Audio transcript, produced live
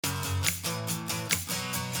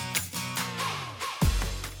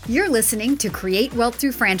You're listening to Create Wealth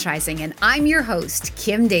Through Franchising, and I'm your host,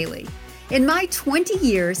 Kim Daly. In my 20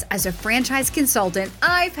 years as a franchise consultant,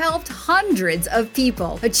 I've helped hundreds of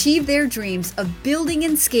people achieve their dreams of building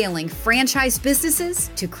and scaling franchise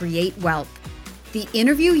businesses to create wealth. The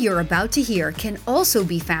interview you're about to hear can also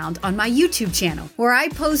be found on my YouTube channel, where I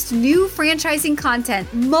post new franchising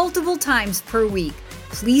content multiple times per week.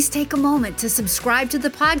 Please take a moment to subscribe to the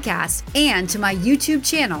podcast and to my YouTube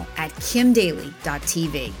channel at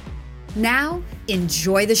kimdaly.tv. Now,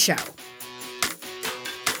 enjoy the show.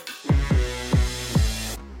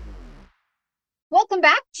 Welcome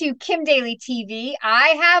back to Kim Daly TV. I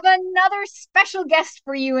have another special guest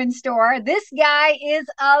for you in store. This guy is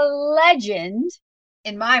a legend,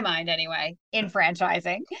 in my mind anyway, in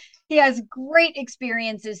franchising. He has great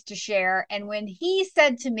experiences to share. And when he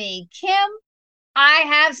said to me, Kim, I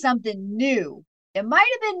have something new. It might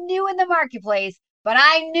have been new in the marketplace, but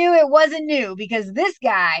I knew it wasn't new because this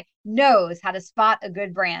guy knows how to spot a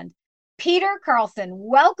good brand. Peter Carlson,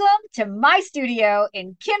 welcome to my studio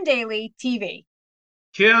in Kim Daly TV.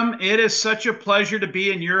 Kim, it is such a pleasure to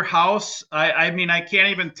be in your house. I mean, I can't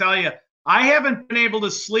even tell you. I haven't been able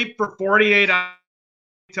to sleep for 48 hours.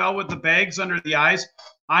 Tell with the bags under the eyes.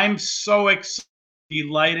 I'm so excited,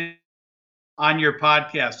 delighted on your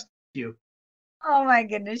podcast. Thank you. Oh my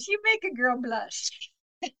goodness, you make a girl blush.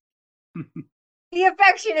 The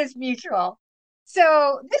affection is mutual.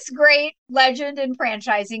 So this great legend in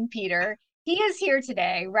franchising, Peter, he is here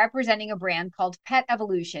today representing a brand called Pet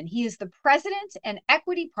Evolution. He is the president and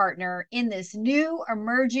equity partner in this new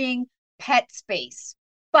emerging pet space.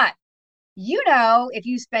 But you know, if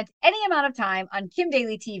you spent any amount of time on Kim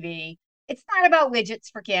Daly TV, it's not about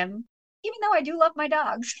widgets for Kim, even though I do love my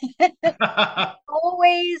dogs.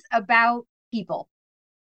 Always about people.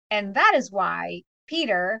 And that is why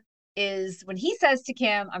Peter is, when he says to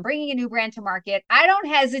Kim, I'm bringing a new brand to market, I don't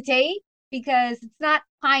hesitate because it's not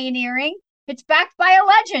pioneering. It's backed by a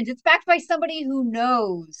legend. It's backed by somebody who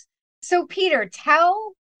knows. So Peter,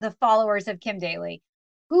 tell the followers of Kim Daly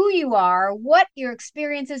who you are, what your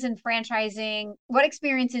experiences in franchising, what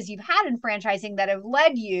experiences you've had in franchising that have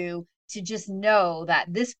led you to just know that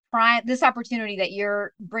this opportunity that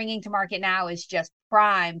you're bringing to market now is just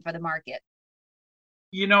prime for the market.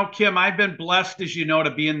 You know, Kim, I've been blessed, as you know,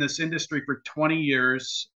 to be in this industry for 20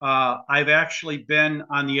 years. I've actually been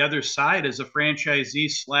on the other side as a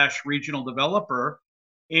franchisee/regional developer,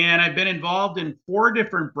 and I've been involved in 4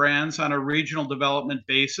 different brands on a regional development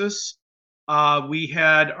basis. We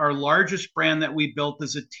had our largest brand that we built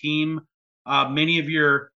as a team. Many of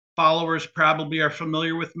your followers probably are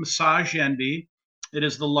familiar with Massage Envy. It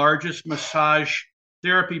is the largest massage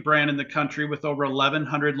therapy brand in the country with over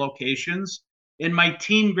 1,100 locations. And my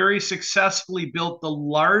team very successfully built the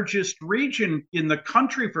largest region in the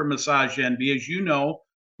country for Massage Envy, as you know,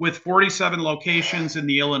 with 47 locations in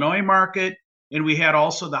the Illinois market. And we had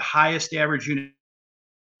also the highest average unit in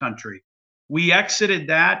the country. We exited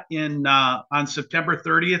that on September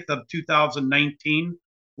 30th of 2019,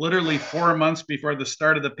 literally 4 months before the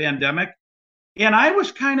start of the pandemic. And I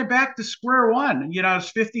was kind of back to square one. You know, I was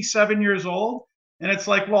 57 years old. And it's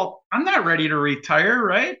like, well, I'm not ready to retire,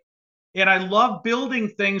 right? And I love building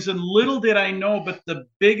things. And little did I know, but the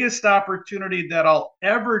biggest opportunity that I'll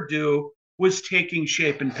ever do was taking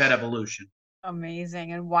shape in Pet Evolution.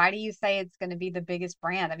 Amazing. And why do you say it's going to be the biggest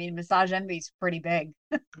brand? I mean, Massage Envy is pretty big.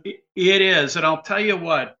 It is. And I'll tell you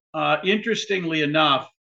what, interestingly enough,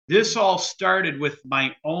 this all started with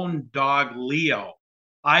my own dog, Leo.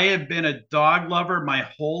 I have been a dog lover my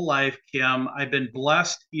whole life, Kim. I've been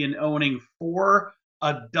blessed in owning 4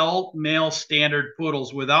 adult male standard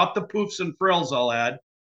poodles without the poofs and frills, I'll add.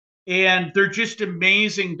 And they're just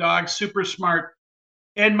amazing dogs, super smart.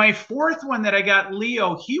 And my 4th one that I got,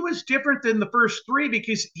 Leo, he was different than the first 3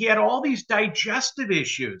 because he had all these digestive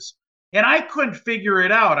issues. And I couldn't figure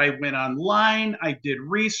it out. I went online, I did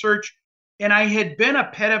research, and I had been a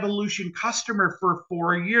Pet Evolution customer for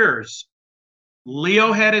 4 years.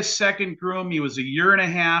 Leo had his second groom. He was a year and a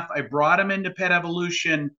half. I brought him into Pet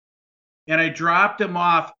Evolution and I dropped him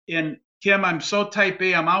off. And Kim, I'm so type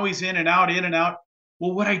A. I'm always in and out, in and out.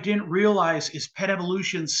 Well, what I didn't realize is Pet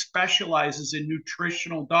Evolution specializes in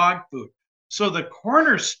nutritional dog food. So the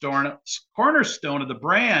cornerstone of the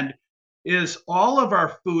brand is all of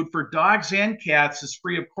our food for dogs and cats is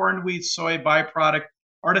free of corn, wheat, soy, byproduct,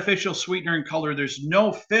 artificial sweetener, and color. There's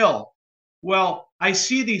no fill. Well, I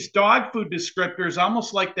see these dog food descriptors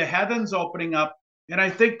almost like the heavens opening up. And I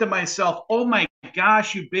think to myself, oh my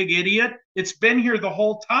gosh, you big idiot. It's been here the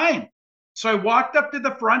whole time. So I walked up to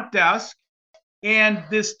the front desk and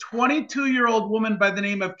this 22-year-old woman by the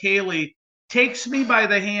name of Kaylee takes me by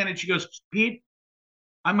the hand and she goes, Pete,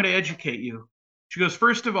 I'm going to educate you. She goes,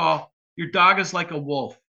 first of all, your dog is like a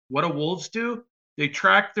wolf. What do wolves do? They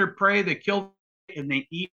track their prey, they kill, and they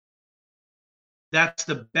eat. That's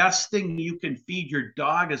the best thing you can feed your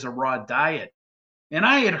dog is a raw diet. And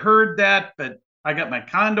I had heard that, but I got my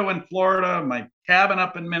condo in Florida, my cabin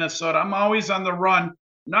up in Minnesota. I'm always on the run.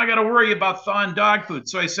 Now I got to worry about thawing dog food.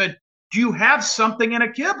 So I said, do you have something in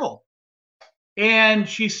a kibble? And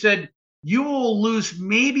she said, you will lose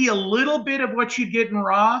maybe a little bit of what you get in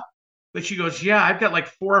raw. But she goes, yeah, I've got like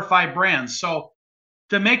 4 or 5 brands. So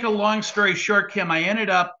to make a long story short, Kim, I ended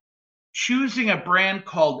up choosing a brand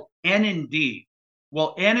called N&D.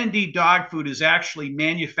 Well, N&D dog food is actually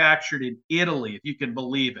manufactured in Italy, if you can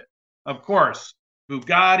believe it. Of course,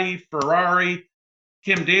 Bugatti, Ferrari,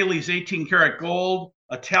 Kim Daly's 18 karat gold,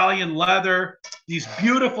 Italian leather, these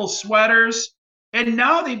beautiful sweaters. And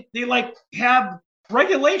now they like have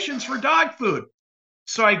regulations for dog food.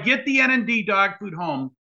 So I get the N&D dog food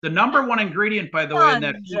home. The number one ingredient, by the way, in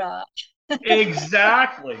that food,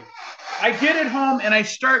 exactly. I get it home and I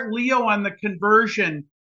start Leo on the conversion.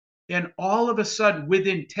 And all of a sudden,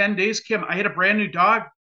 within 10 days, Kim, I had a brand new dog.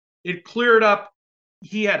 It cleared up.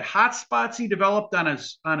 He had hot spots he developed on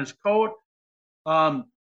his coat.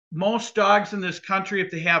 Most dogs in this country, if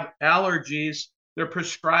they have allergies, they're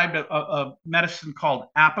prescribed a medicine called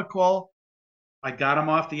Apoquel. I got him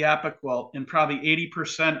off the Apoquel, and probably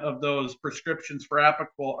 80% of those prescriptions for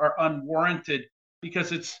Apoquel are unwarranted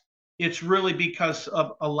because it's really because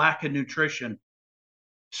of a lack of nutrition.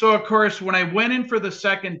 So, of course, when I went in for the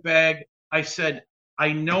second bag, I said,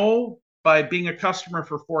 I know by being a customer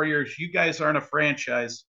for 4 years, you guys aren't a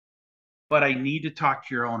franchise, but I need to talk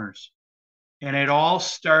to your owners. And it all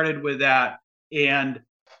started with that. And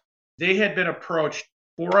they had been approached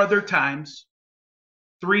 4 other times,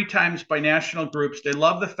 3 times by national groups. They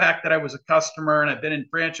love the fact that I was a customer and I've been in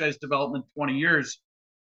franchise development 20 years.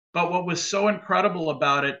 But what was so incredible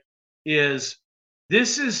about it is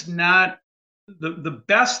this is not the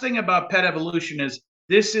best thing about Pet Evolution is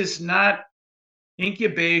this is not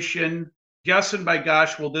incubation, guessing by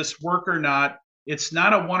gosh, will this work or not? It's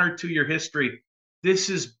not a 1 or 2 year history. This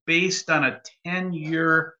is based on a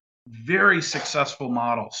 10-year, very successful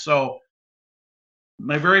model. So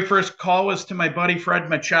my very first call was to my buddy Fred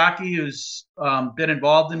Machaki, who's been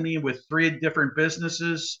involved in me with 3 different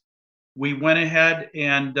businesses. We went ahead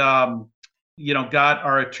and got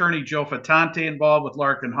our attorney Joe Fatante involved with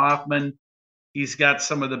Larkin Hoffman. He's got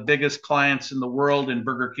some of the biggest clients in the world in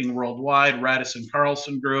Burger King Worldwide, Radisson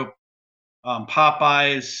Carlson Group,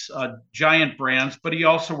 Popeyes, giant brands, but he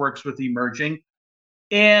also works with emerging.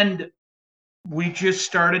 And we just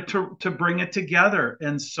started to bring it together.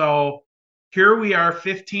 And so here we are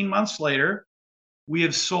 15 months later. We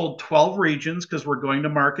have sold 12 regions because we're going to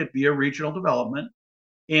market via regional development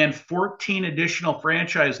and 14 additional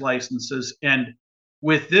franchise licenses. And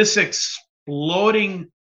with this exploding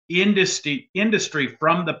industry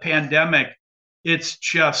from the pandemic, it's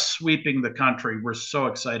just sweeping the country. We're so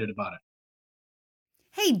excited about it.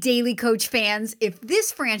 Hey, Daily Coach fans, if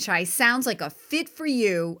this franchise sounds like a fit for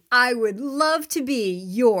you, I would love to be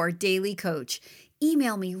your Daily Coach.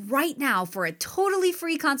 Email me right now for a totally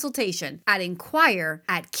free consultation at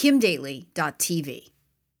inquire@kimdaly.tv.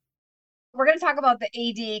 We're going to talk about the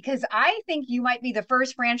AD because I think you might be the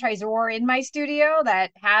first franchisor in my studio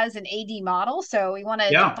that has an AD model. So we want to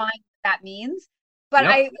define what that means. But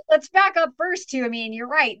let's back up first too. I mean, you're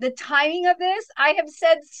right. The timing of this, I have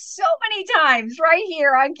said so many times right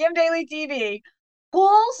here on Kim Daly TV,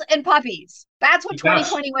 pools and puppies. That's what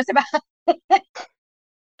 2020 was about.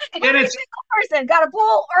 Every single person got a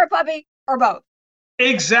pool or a puppy or both.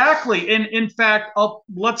 Exactly. And in fact,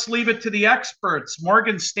 let's leave it to the experts.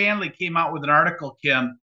 Morgan Stanley came out with an article,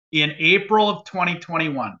 Kim, in April of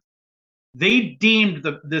 2021. They deemed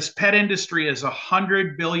this pet industry as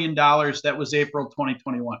 $100 billion. That was April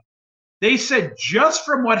 2021. They said just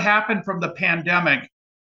from what happened from the pandemic,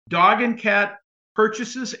 dog and cat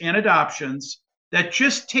purchases and adoptions, that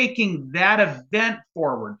just taking that event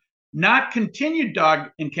forward, not continued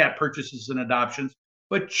dog and cat purchases and adoptions,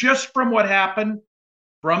 but just from what happened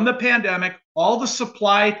from the pandemic, all the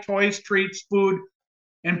supply, toys, treats, food,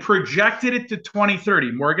 and projected it to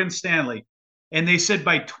 2030, Morgan Stanley. And they said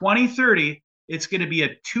by 2030, it's going to be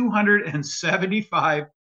a $275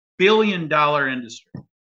 billion industry.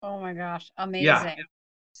 Oh my gosh. Amazing. Yeah.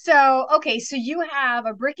 So you have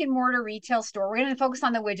a brick and mortar retail store. We're going to focus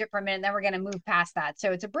on the widget for a minute, and then we're going to move past that.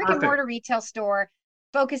 So it's a brick and mortar retail store,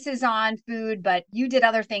 focuses on food, but you did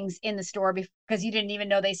other things in the store because you didn't even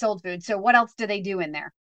know they sold food. So what else do they do in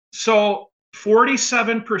there? So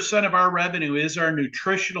 47% of our revenue is our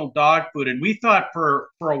nutritional dog food. And we thought for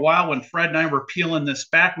a while, when Fred and I were peeling this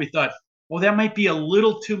back, we thought, well, that might be a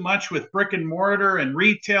little too much with brick and mortar and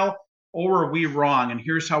retail. Or were we wrong? And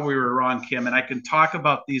here's how we were wrong, Kim. And I can talk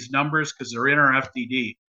about these numbers because they're in our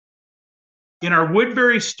FDD. In our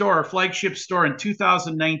Woodbury store, flagship store in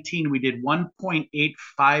 2019, we did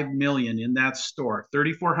 1.85 million in that store,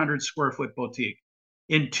 3,400 square foot boutique.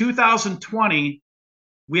 In 2020,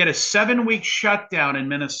 we had a 7-week shutdown in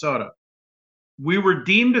Minnesota. We were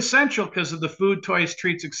deemed essential because of the food, toys,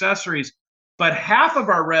 treats, accessories, but half of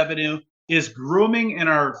our revenue is grooming and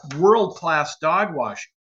our world-class dog wash.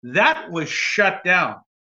 That was shut down.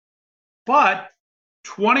 But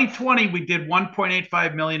 2020, we did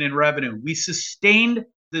 1.85 million in revenue. We sustained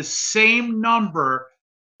the same number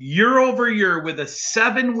year over year with a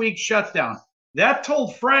 7-week shutdown. That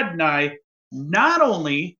told Fred and I, not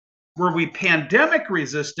only were we pandemic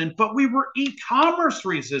resistant, but we were e-commerce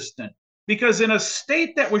resistant, because in a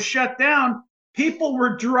state that was shut down, people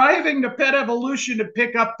were driving to Pet Evolution to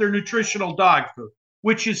pick up their nutritional dog food,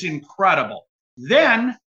 which is incredible.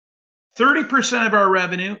 Then 30% of our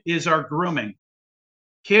revenue is our grooming.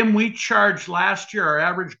 Kim, we charged last year, our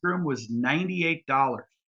average groom was $98.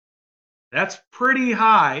 That's pretty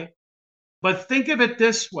high, but think of it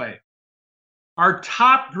this way. Our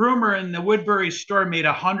top groomer in the Woodbury store made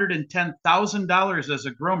 $110,000 as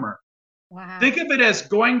a groomer. Wow. Think of it as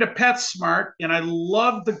going to PetSmart, and I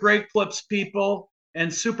love the Great Clips people and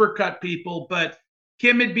Supercut people, but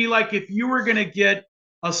Kim, it'd be like if you were going to get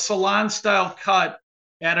a salon-style cut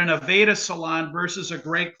at an Aveda salon versus a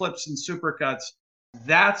Great Clips and Supercuts.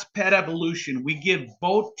 That's Pet Evolution. We give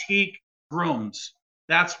boutique grooms.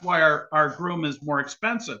 That's why our groom is more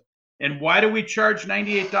expensive. And why do we charge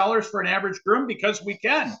 $98 for an average groom? Because we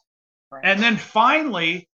can. Right. And then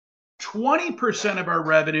finally, 20% of our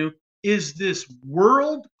revenue is this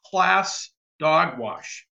world-class dog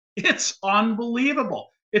wash. It's unbelievable.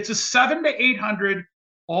 It's a 700 to 800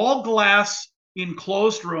 all glass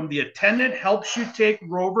enclosed room. The attendant helps you take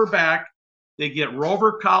Rover back. They get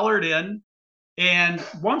Rover collared in. And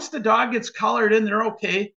once the dog gets collared in, they're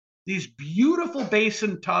okay. These beautiful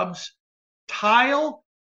basin tubs, tile.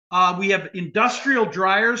 We have industrial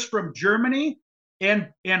dryers from Germany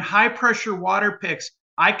and high pressure water picks.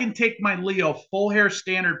 I can take my Leo full hair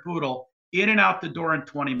standard poodle in and out the door in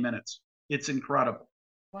 20 minutes. It's incredible.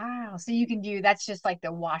 Wow. So you can do, that's just like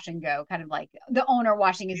the wash and go, kind of like the owner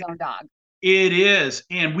washing his own dog. It is.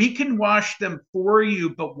 And we can wash them for you.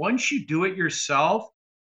 But once you do it yourself,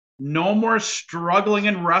 no more struggling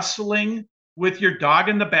and wrestling with your dog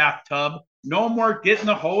in the bathtub. No more getting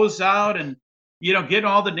the hose out and getting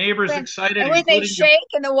all the neighbors excited. And when they shake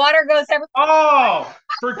and the water goes everywhere. Oh,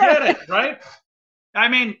 forget it, right? I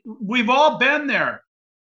mean, we've all been there.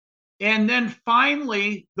 And then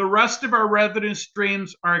finally, the rest of our revenue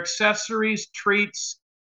streams are accessories, treats.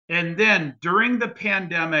 And then during the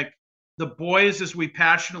pandemic, the boys, as we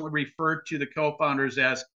passionately referred to the co-founders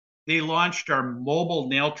as, they launched our mobile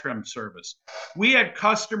nail trim service. We had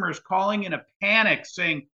customers calling in a panic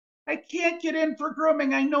saying, I can't get in for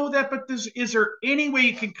grooming. I know that, but is there any way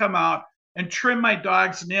you can come out and trim my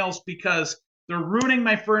dog's nails because they're ruining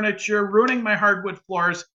my furniture, ruining my hardwood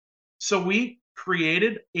floors? So we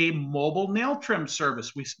created a mobile nail trim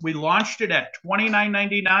service. We launched it at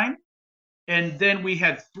 $29.99. And then we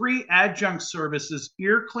had 3 adjunct services: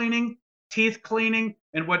 ear cleaning, teeth cleaning,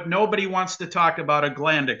 and what nobody wants to talk about, a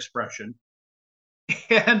gland expression.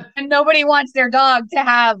 And nobody wants their dog to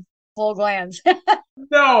have full glands.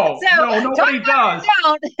 No, nobody does.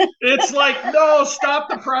 It's like, no, stop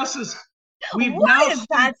the presses. What is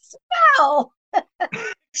that smell?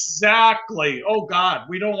 Exactly. Oh God,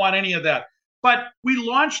 we don't want any of that. But we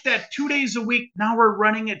launched that 2 days a week. Now we're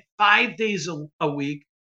running it 5 days a week,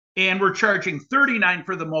 and we're charging $39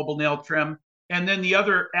 for the mobile nail trim. And then the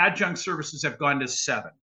other adjunct services have gone to $7.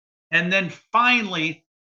 And then finally,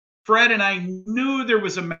 Fred and I knew there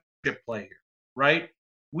was a membership play here, right?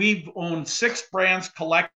 We've owned 6 brands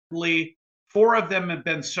collectively. 4 of them have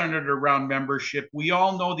been centered around membership. We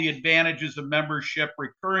all know the advantages of membership,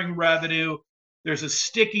 recurring revenue. There's a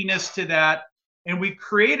stickiness to that. And we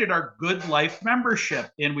created our Good Life membership,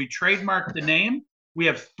 and we trademarked the name. We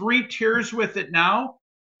have 3 tiers with it now,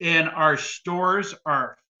 and our stores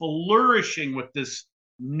are flourishing with this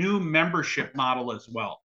new membership model as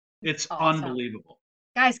well. It's awesome. Unbelievable.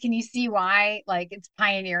 Guys, can you see why it's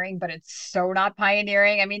pioneering, but it's so not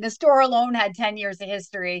pioneering? I mean, the store alone had 10 years of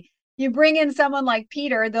history. You bring in someone like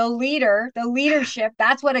Peter, the leadership,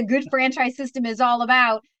 that's what a good franchise system is all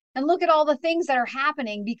about. And look at all the things that are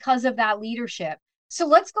happening because of that leadership. So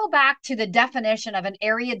let's go back to the definition of an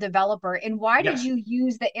area developer, and why did you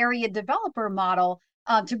use the area developer model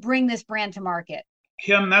to bring this brand to market?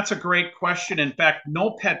 Kim, that's a great question. In fact,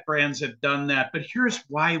 no pet brands have done that, but here's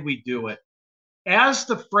why we do it. As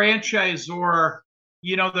the franchisor,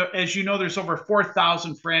 as you know, there's over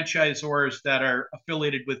 4,000 franchisors that are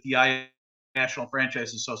affiliated with the National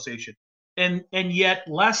Franchise Association. And yet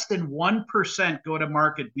less than 1% go to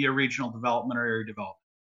market via regional development or area development.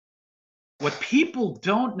 What people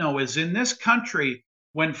don't know is in this country,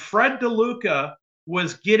 when Fred DeLuca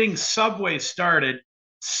was getting Subway started,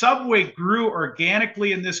 Subway grew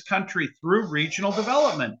organically in this country through regional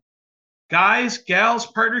development. Guys, gals,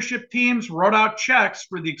 partnership teams wrote out checks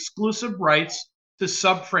for the exclusive rights to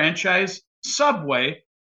sub-franchise Subway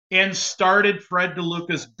and started Fred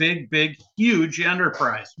DeLuca's big, huge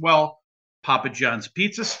enterprise. Well, Papa John's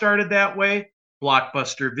Pizza started that way.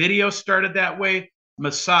 Blockbuster Video started that way.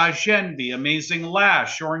 Massage Envy, Amazing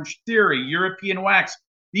Lash, Orange Theory, European Wax.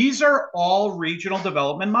 These are all regional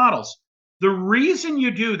development models. The reason you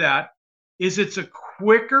do that is it's a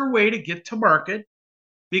quicker way to get to market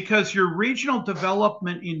because your regional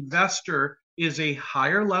development investor is a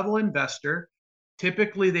higher level investor.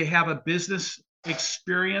 Typically, they have a business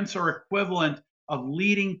experience or equivalent of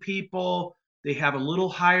leading people. They have a little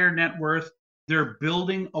higher net worth. They're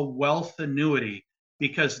building a wealth annuity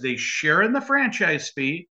because they share in the franchise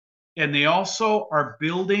fee, and they also are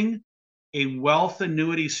building a wealth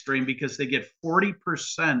annuity stream because they get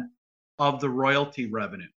 40% of the royalty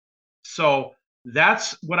revenue. So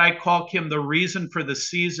that's what I call, Kim, the reason for the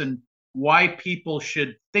season, why people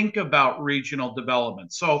should think about regional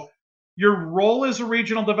development. So your role as a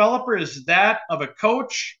regional developer is that of a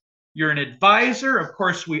coach. You're an advisor. Of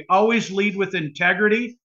course, we always lead with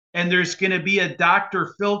integrity. And there's going to be a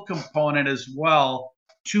Dr. Phil component as well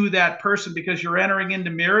to that person because you're entering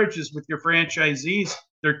into marriages with your franchisees.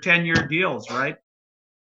 They're 10-year deals, right?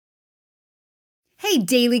 Hey,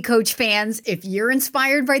 Daily Coach fans, if you're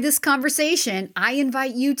inspired by this conversation, I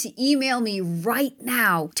invite you to email me right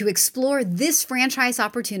now to explore this franchise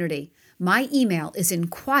opportunity. My email is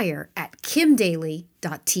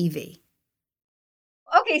inquire@kimdaly.tv.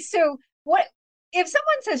 Okay, so what if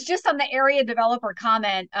someone says, just on the area developer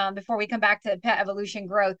comment, before we come back to Pet Evolution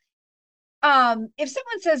Growth, if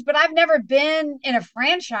someone says, but I've never been in a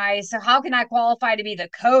franchise, so how can I qualify to be the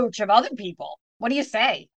coach of other people? What do you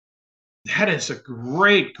say? That is a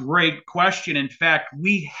great question. In fact,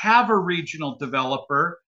 we have a regional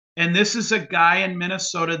developer, and this is a guy in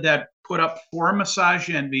Minnesota that put up 4 Massage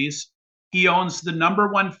Envies. He owns the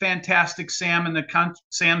 #1 Fantastic Sam in the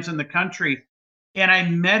Sam's in the country. And I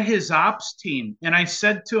met his ops team, and I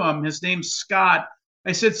said to him, his name's Scott.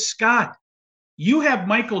 I said, Scott, you have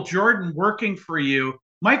Michael Jordan working for you.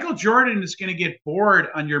 Michael Jordan is going to get bored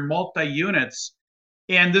on your multi-units.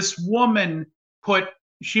 And this woman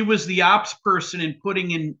she was the ops person in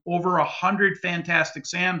putting in over 100 Fantastic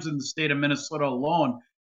Sams in the state of Minnesota alone.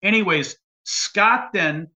 Anyways, Scott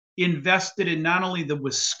then invested in not only the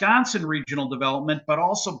Wisconsin regional development, but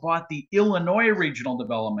also bought the Illinois regional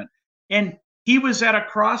development. And he was at a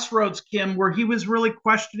crossroads, Kim, where he was really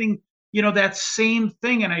questioning, that same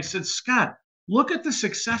thing. And I said, Scott, look at the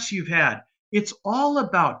success you've had. It's all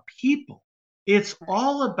about people. It's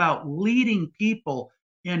all about leading people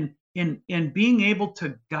and being able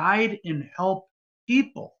to guide and help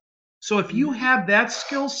people. So if you have that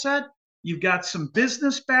skill set, you've got some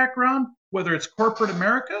business background, whether it's corporate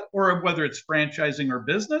America or whether it's franchising or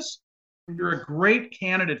business, you're a great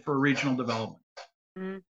candidate for regional development.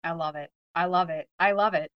 I love it. I love it. I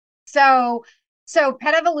love it. So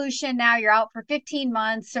Pet Evolution, now you're out for 15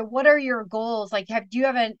 months. So what are your goals? Like, do you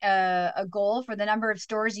have a goal for the number of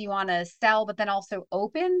stores you want to sell, but then also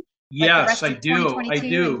open? Yes, I do. I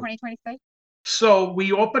do. 2026? So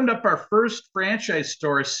we opened up our first franchise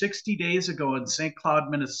store 60 days ago in St. Cloud,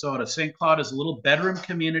 Minnesota. St. Cloud is a little bedroom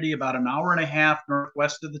community about an hour and a half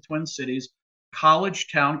northwest of the Twin Cities, college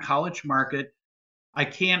town, college market. I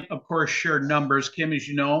can't, of course, share numbers, Kim, as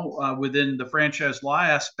you know, within the franchise law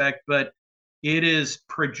aspect, but it is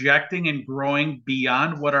projecting and growing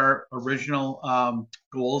beyond what our original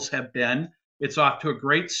goals have been. It's off to a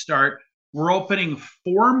great start. We're opening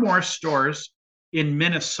 4 more stores in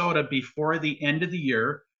Minnesota before the end of the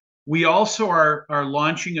year. We also are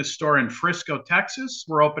launching a store in Frisco, Texas.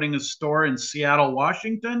 We're opening a store in Seattle,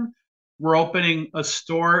 Washington. We're opening a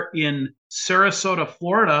store in Sarasota,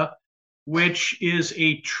 Florida, which is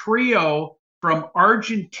a trio from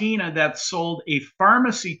Argentina that sold a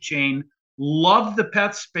pharmacy chain, loved the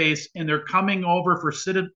pet space, and they're coming over for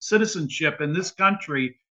citizenship in this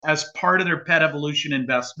country as part of their Pet Evolution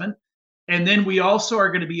investment. And then we also are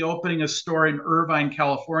going to be opening a store in Irvine,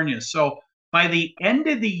 California. So by the end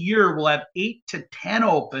of the year, we'll have 8 to 10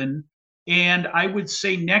 open. And I would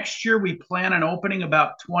say next year, we plan on opening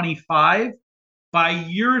about 25. By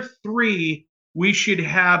year 3, we should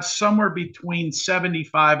have somewhere between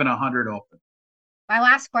 75 and 100 open. My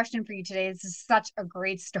last question for you today, this is such a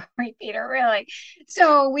great story, Peter, really.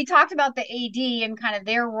 So we talked about the AD and kind of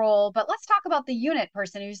their role, but let's talk about the unit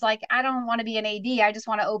person who's like, I don't want to be an AD. I just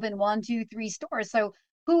want to open 1, 2, 3 stores. So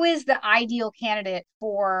who is the ideal candidate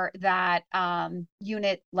for that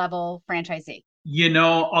unit level franchisee?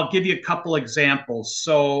 I'll give you a couple examples.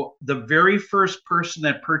 So the very first person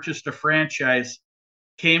that purchased a franchise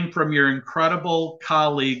came from your incredible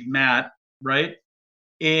colleague, Matt, right?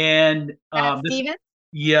 And Matt Stevens?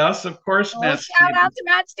 Yes, of course, Matt Stevens. Shout out to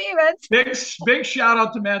Matt Stevens. Big shout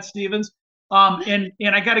out to Matt Stevens. And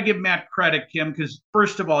I got to give Matt credit, Kim, because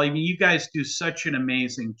first of all, I mean, you guys do such an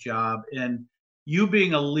amazing job, and you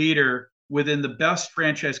being a leader within the best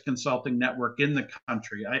franchise consulting network in the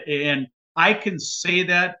country. I can say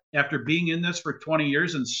that after being in this for 20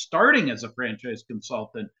 years and starting as a franchise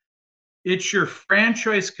consultant. It's your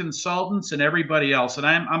franchise consultants and everybody else. And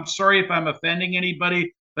I'm sorry if I'm offending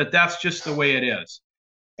anybody, but that's just the way it is.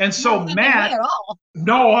 And so Matt,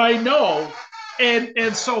 no, I know.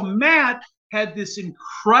 And so Matt had this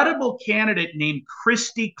incredible candidate named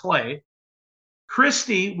Christy Clay.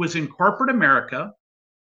 Christy was in corporate America.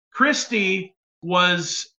 Christy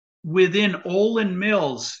was within Olin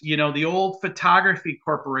Mills, the old photography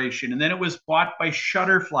corporation. And then it was bought by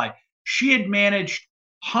Shutterfly. She had managed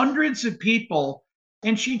hundreds of people,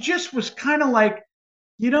 and she just was kind of like,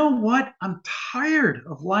 you know what? I'm tired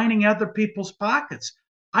of lining other people's pockets.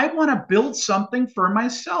 I want to build something for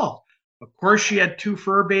myself. Of course, she had 2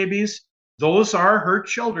 fur babies. Those are her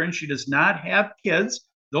children. She does not have kids.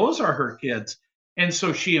 Those are her kids. And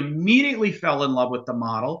so she immediately fell in love with the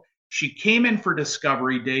model. She came in for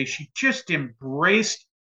Discovery Day. She just embraced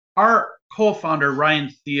our co-founder,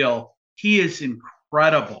 Ryan Thiel. He is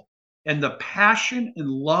incredible. And the passion and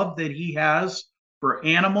love that he has for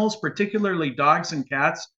animals, particularly dogs and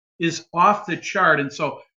cats, is off the chart. And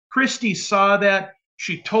so Christy saw that.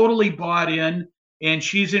 She totally bought in, and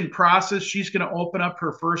she's in process. She's going to open up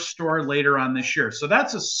her first store later on this year. So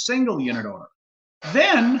that's a single unit owner.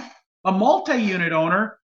 Then a multi-unit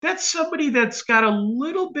owner, that's somebody that's got a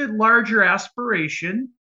little bit larger aspiration.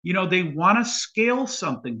 They want to scale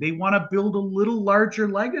something. They want to build a little larger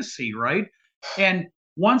legacy, right? And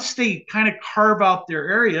once they kind of carve out their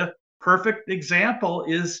area, perfect example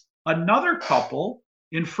is another couple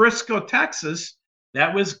in Frisco, Texas,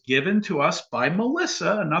 that was given to us by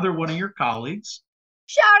Melissa, another one of your colleagues.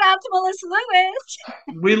 Shout out to Melissa Lewis.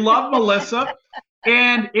 We love Melissa.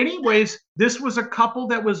 And anyways, this was a couple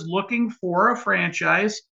that was looking for a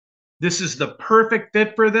franchise. This is the perfect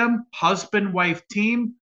fit for them. Husband-wife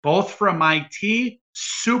team, both from IT,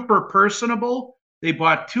 super personable. They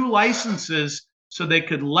bought 2 licenses so they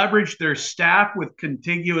could leverage their staff with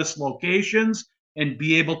contiguous locations and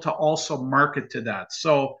be able to also market to that.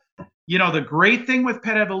 So, the great thing with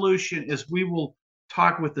Pet Evolution is we will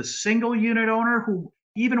talk with a single unit owner who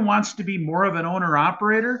even wants to be more of an owner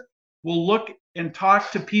operator. We'll look and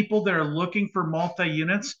talk to people that are looking for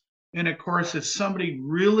multi-units. And of course, if somebody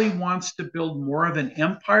really wants to build more of an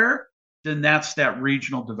empire, then that's that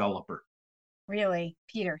regional developer. Really,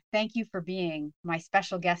 Peter, thank you for being my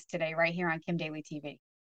special guest today, right here on Kim Daly TV.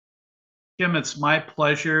 Kim, it's my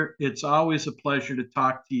pleasure. It's always a pleasure to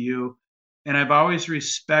talk to you. And I've always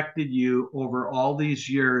respected you over all these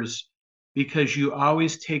years because you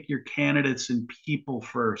always take your candidates and people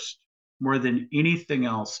first more than anything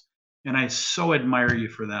else. And I so admire you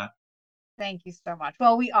for that. Thank you so much.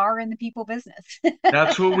 Well, we are in the people business.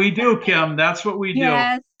 That's what we do, Kim. That's what we do.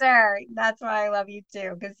 Yes, sir. That's why I love you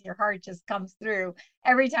too, because your heart just comes through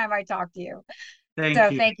every time I talk to you.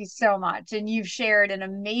 Thank you so much. And you've shared an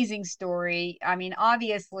amazing story. I mean,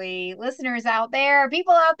 obviously, listeners out there,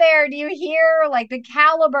 people out there, do you hear like the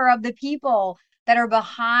caliber of the people that are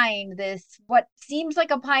behind this, what seems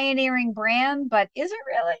like a pioneering brand, but is it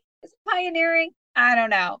really? Is it pioneering? I don't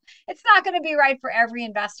know. It's not going to be right for every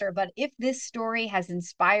investor, but if this story has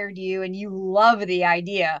inspired you and you love the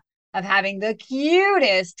idea of having the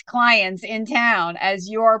cutest clients in town as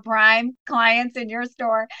your prime clients in your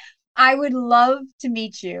store, I would love to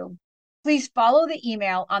meet you. Please follow the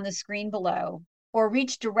email on the screen below or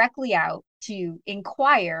reach directly out to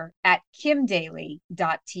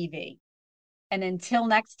inquire@kimdaly.tv. And until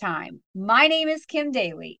next time, my name is Kim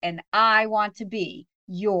Daly, and I want to be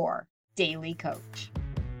your daily coach.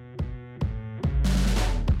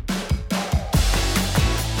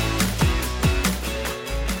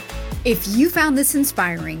 If you found this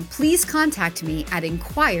inspiring, please contact me at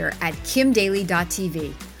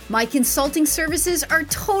inquire@kimdaly.tv. My consulting services are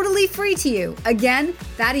totally free to you. Again,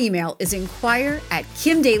 that email is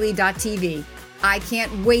inquire@kimdaly.tv. I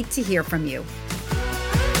can't wait to hear from you.